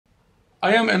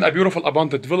I am in a beautiful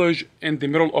abandoned village in the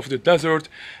middle of the desert,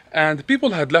 and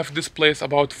people had left this place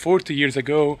about 40 years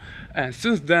ago, and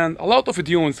since then a lot of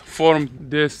dunes formed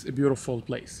this beautiful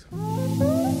place.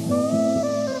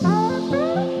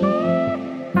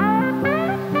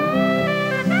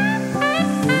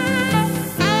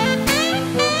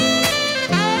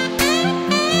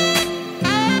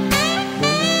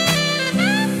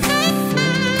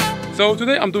 So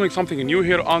today I'm doing something new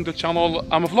here on the channel.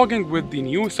 I'm vlogging with the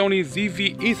new Sony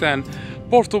ZV-E10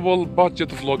 portable budget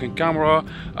vlogging camera.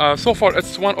 So far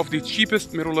it's one of the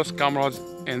cheapest mirrorless cameras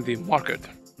in the market.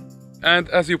 And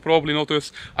as you probably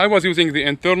noticed, I was using the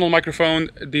internal microphone,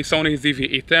 the Sony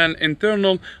ZV-E10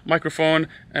 internal microphone,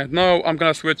 and now I'm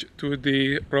gonna switch to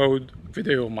the Rode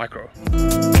Video Micro.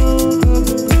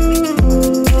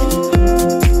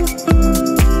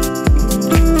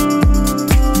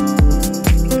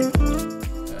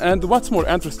 And what's more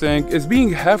interesting is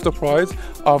being half the price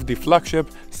of the flagship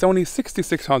Sony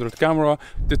 6600 camera,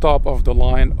 the top of the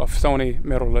line of Sony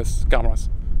mirrorless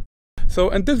cameras. So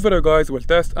in this video guys, we'll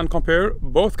test and compare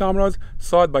both cameras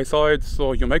side by side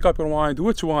so you make up your mind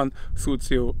which one suits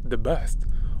you the best.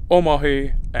 Oh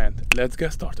mahi, and let's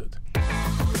get started.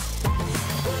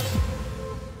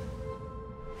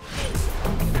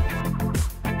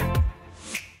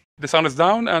 The sun is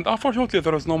down and unfortunately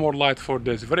there is no more light for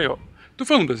this video. To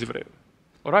film this video.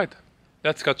 Alright,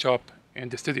 let's catch up in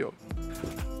the studio.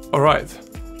 Alright,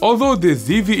 although the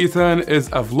ZV-E10 is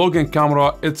a vlogging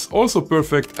camera, it's also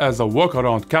perfect as a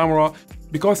walk-around camera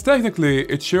because technically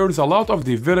it shares a lot of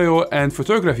the video and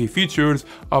photography features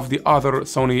of the other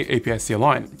Sony APS-C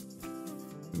line.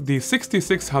 The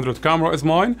 6600 camera is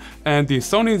mine, and the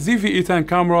Sony ZV-E10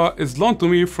 camera is loaned to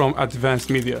me from Advanced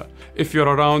Media. If you're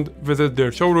around, visit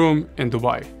their showroom in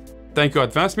Dubai. Thank you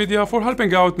Advanced Media for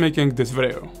helping out making this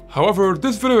video. However,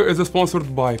 this video is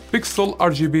sponsored by Pixel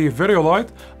RGB Video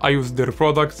Light. I used their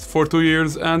products for 2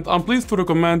 years and I'm pleased to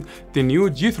recommend the new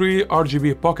G3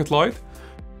 RGB Pocket Light.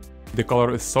 The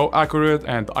color is so accurate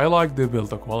and I like the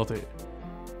build quality.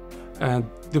 And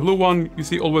the blue one you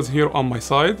see always here on my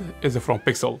side is from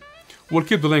Pixel. We'll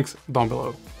keep the links down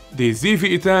below. The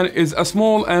ZV-E10 is a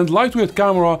small and lightweight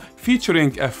camera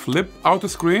featuring a flip-out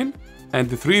screen and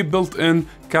the 3 built-in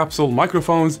capsule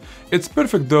microphones. It's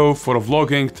perfect though for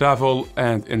vlogging, travel,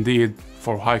 and indeed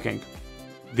for hiking.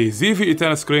 The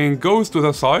ZV-E10 screen goes to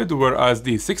the side, whereas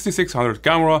the 6600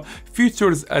 camera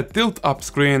features a tilt-up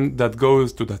screen that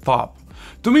goes to the top.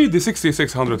 To me, the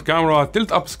 6600 camera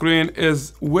tilt-up screen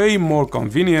is way more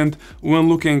convenient when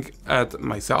looking at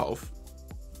myself.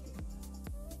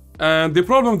 And the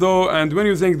problem though, and when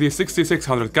using the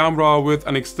 6600 camera with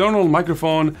an external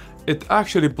microphone, it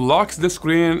actually blocks the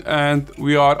screen and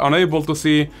we are unable to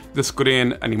see the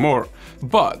screen anymore.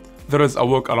 But there is a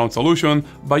workaround solution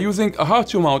by using a hot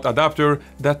shoe mount adapter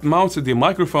that mounts the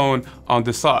microphone on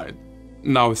the side.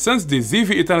 Now, since the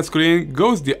ZV-E10 screen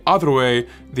goes the other way,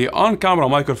 the on-camera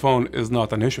microphone is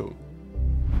not an issue.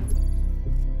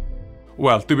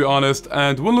 Well, to be honest,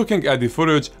 and when looking at the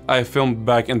footage I filmed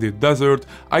back in the desert,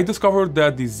 I discovered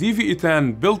that the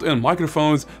ZV-E10 built-in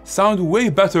microphones sound way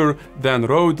better than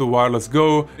Rode Wireless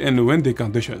Go in windy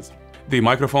conditions. The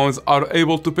microphones are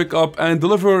able to pick up and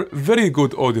deliver very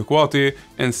good audio quality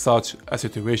in such a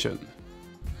situation.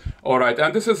 Alright,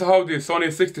 and this is how the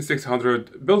Sony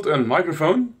 6600 built-in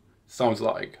microphone sounds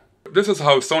like. This is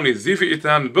how Sony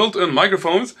ZV-E10 built-in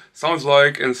microphones sounds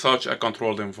like in such a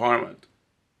controlled environment.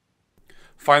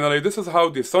 Finally, this is how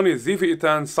the Sony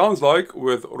ZV-E10 sounds like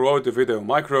with Rode Video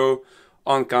Micro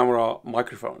on-camera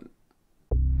microphone.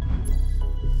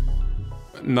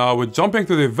 Now, jumping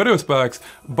to the video specs,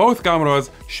 both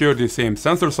cameras share the same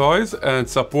sensor size and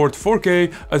support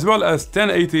 4K as well as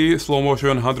 1080 slow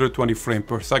motion 120 frames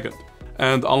per second.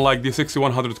 And unlike the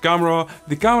 6100 camera,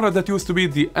 the camera that used to be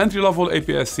the entry-level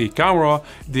APS-C camera,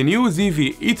 the new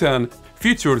ZV-E10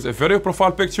 features video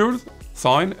profile pictures,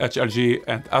 Sign, HLG,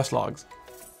 and S-Logs.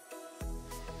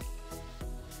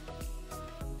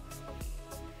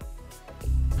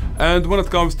 And when it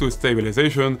comes to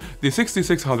stabilization, the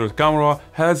 6600 camera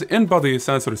has in-body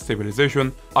sensor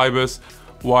stabilization, IBIS,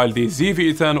 while the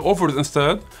ZV-E10 offers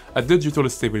instead a digital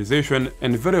stabilization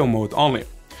in video mode only.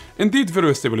 Indeed,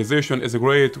 video stabilization is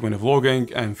great when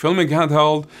vlogging and filming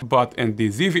handheld, but in the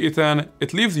ZV-E10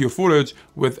 it leaves your footage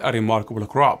with a remarkable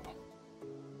crop.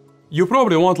 You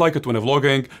probably won't like it when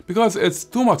vlogging because it's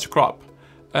too much crop,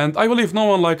 and I believe no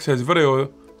one likes his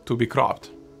video to be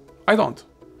cropped. I don't.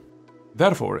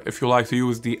 Therefore, if you like to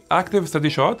use the active steady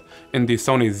shot in the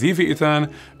Sony ZV-E10,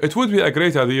 it would be a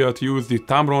great idea to use the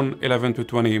Tamron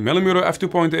 11-20mm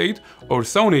f2.8 or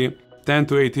Sony 10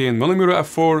 to 18mm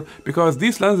f4 because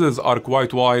these lenses are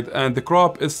quite wide and the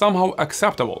crop is somehow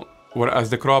acceptable, whereas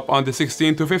the crop on the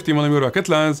 16 to 50mm kit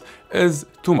lens is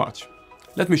too much.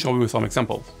 Let me show you some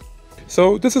examples.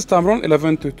 So this is Tamron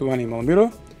 11 to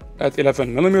 20mm at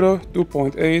 11mm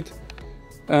 2.8,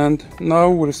 and now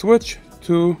we'll switch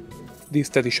to the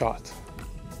steady shot.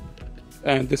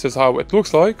 And this is how it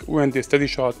looks like when the steady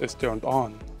shot is turned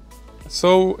on.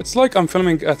 So it's like I'm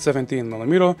filming at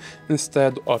 17mm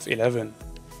instead of 11.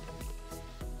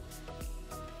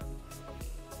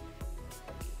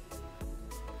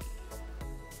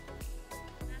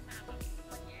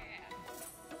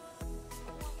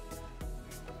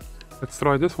 Let's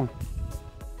try this one.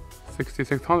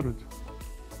 6600.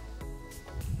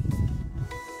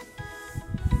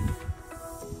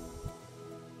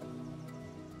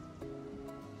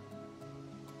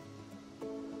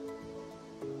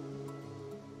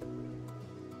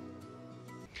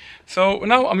 So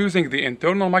now I'm using the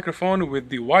internal microphone with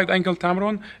the wide-angle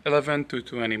Tamron 11 to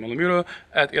 20mm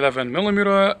at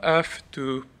 11mm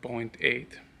f2.8.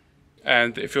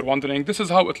 And if you're wondering, this is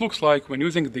how it looks like when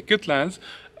using the kit lens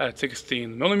at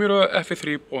 16mm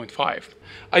f3.5.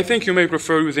 I think you may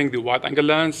prefer using the wide-angle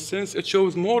lens since it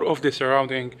shows more of the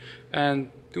surrounding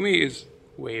and to me is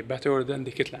way better than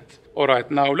the kit lens. Alright,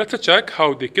 now let's check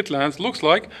how the kit lens looks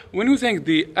like when using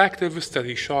the active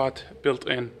steady shot built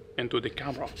into the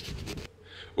camera.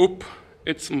 Oop,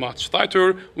 it's much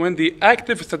tighter when the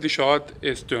active steady shot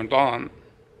is turned on.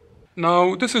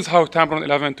 Now this is how Tamron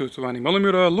 11 to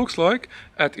 20mm looks like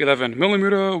at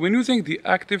 11mm when using the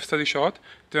active steady shot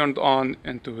turned on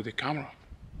into the camera.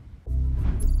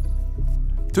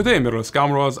 Today mirrorless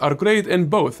cameras are great in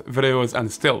both videos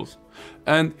and stills,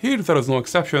 and here there is no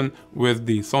exception with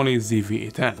the Sony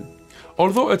ZV-E10.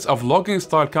 Although it's a vlogging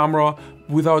style camera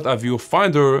without a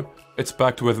viewfinder, it's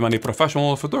packed with many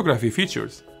professional photography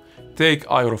features. Take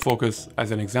autofocus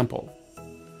as an example.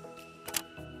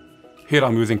 Here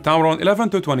I'm using Tamron 11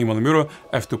 to 20mm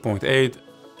f2.8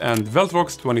 and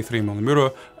Veltrox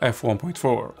 23mm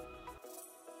f1.4.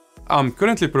 I'm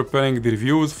currently preparing the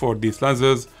reviews for these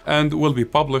lenses and will be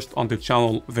published on the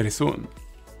channel very soon.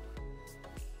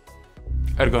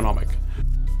 Ergonomic.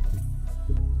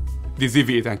 The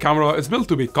ZV-E10 camera is built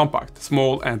to be compact,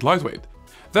 small and lightweight.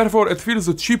 Therefore, it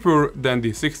feels cheaper than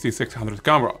the 6600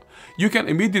 camera. You can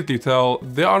immediately tell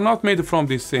they are not made from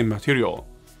the same material.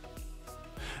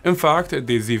 In fact,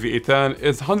 the ZV-E10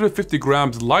 is 150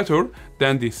 grams lighter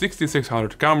than the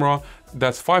 6600 camera,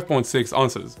 that's 5.6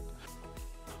 ounces.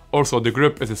 Also, the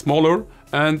grip is smaller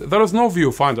and there is no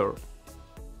viewfinder.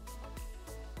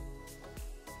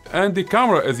 And the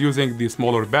camera is using the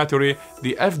smaller battery,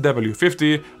 the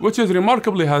FW50, which is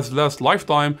remarkably has less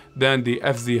lifetime than the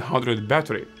FZ100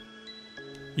 battery.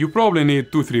 You probably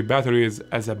need 2-3 batteries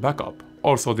as a backup.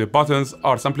 Also, the buttons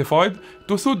are simplified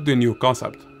to suit the new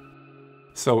concept.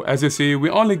 So as you see, we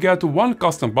only get one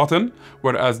custom button,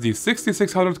 whereas the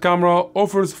 6600 camera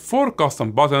offers 4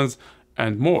 custom buttons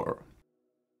and more.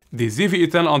 The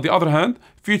ZV-E10 on the other hand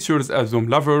features a zoom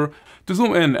lever to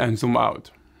zoom in and zoom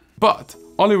out, but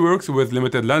only works with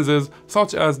limited lenses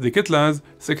such as the kit lens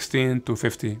 16 to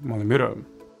 50mm.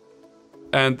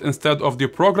 And instead of the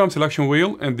program selection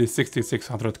wheel in the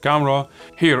 6600 camera,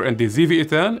 here in the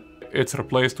ZV-E10 it's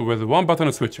replaced with one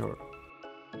button switcher.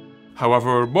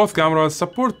 However, both cameras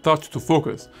support touch to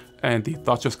focus, and the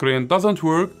touch screen doesn't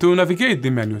work to navigate the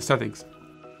menu settings.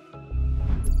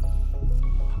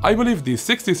 I believe the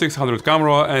 6600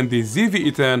 camera and the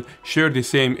ZV-E10 share the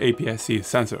same APS-C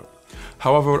sensor.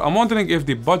 However, I'm wondering if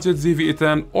the budget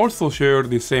ZV-E10 also share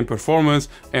the same performance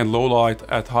in low light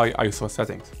at high ISO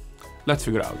settings. Let's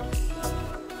figure out.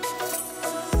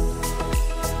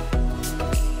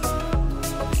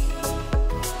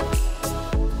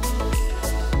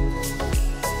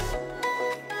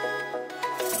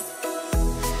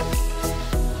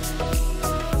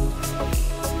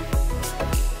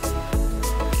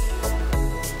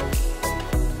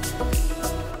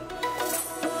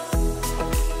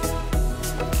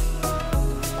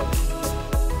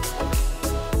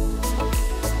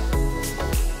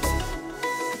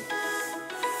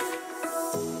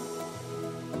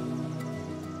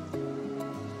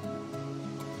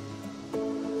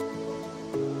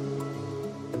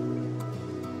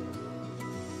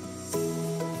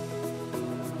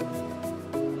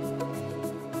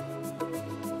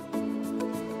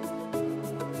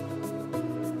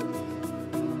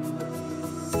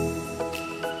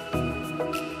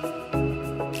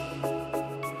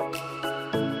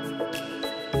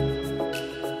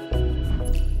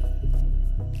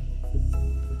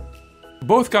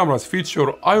 Both cameras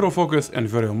feature autofocus in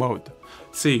video mode,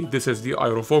 See, this is the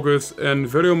autofocus in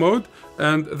video mode,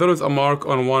 and there is a mark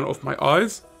on one of my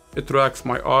eyes. It tracks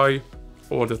my eye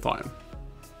all the time.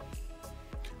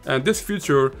 And this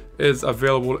feature is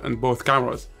available in both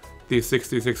cameras, the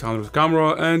 6600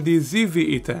 camera and the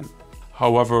ZV-E10.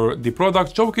 However, the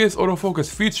product showcase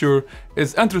autofocus feature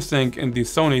is interesting in the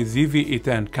Sony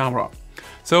ZV-E10 camera.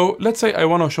 So let's say I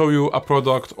want to show you a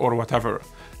product or whatever.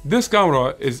 This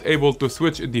camera is able to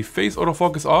switch the face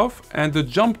autofocus off and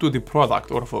jump to the product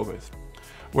autofocus.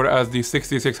 Whereas the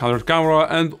 6600 camera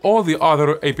and all the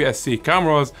other APS-C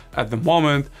cameras at the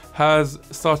moment has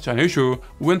such an issue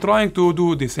when trying to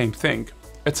do the same thing.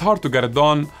 It's hard to get it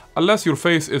done unless your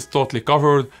face is totally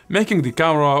covered, making the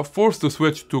camera forced to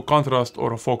switch to contrast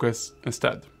autofocus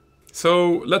instead.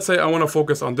 So let's say I want to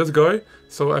focus on this guy,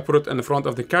 so I put it in the front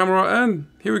of the camera and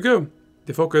here we go.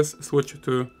 The focus switched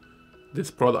to this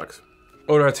product.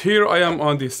 Alright, here I am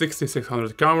on the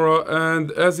 6600 camera,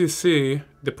 and as you see,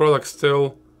 the product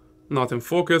still not in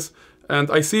focus, and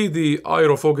I see the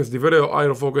autofocus, the video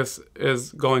autofocus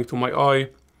is going to my eye,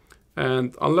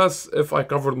 and unless if I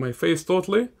covered my face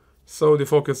totally, so the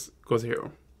focus goes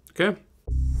here, okay?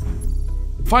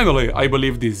 Finally, I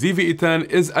believe the ZV-E10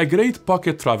 is a great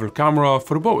pocket travel camera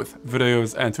for both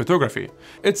videos and photography.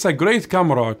 It's a great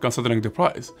camera considering the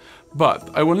price, but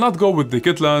I will not go with the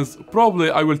kit lens. Probably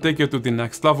I will take it to the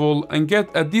next level and get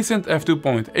a decent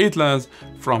f2.8 lens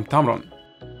from Tamron.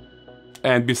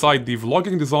 And beside the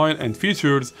vlogging design and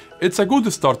features, it's a good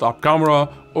startup camera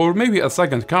or maybe a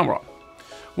second camera.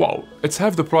 Wow, it's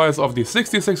half the price of the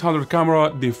 6600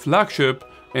 camera, the flagship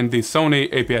in the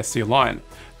Sony APS-C line,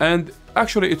 and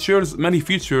actually it shares many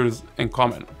features in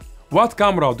common. What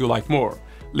camera do you like more?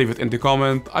 Leave it in the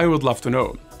comment, I would love to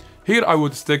know. Here I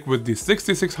would stick with the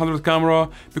 6600 camera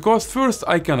because first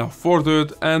I can afford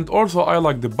it, and also I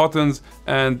like the buttons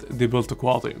and the build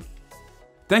quality.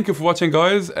 Thank you for watching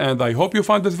guys, and I hope you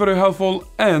found this video helpful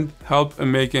and help in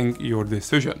making your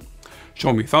decision.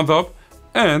 Show me thumbs up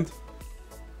and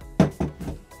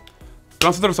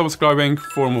consider subscribing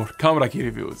for more camera key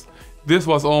reviews. This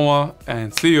was Oma,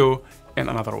 and see you in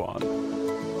another one.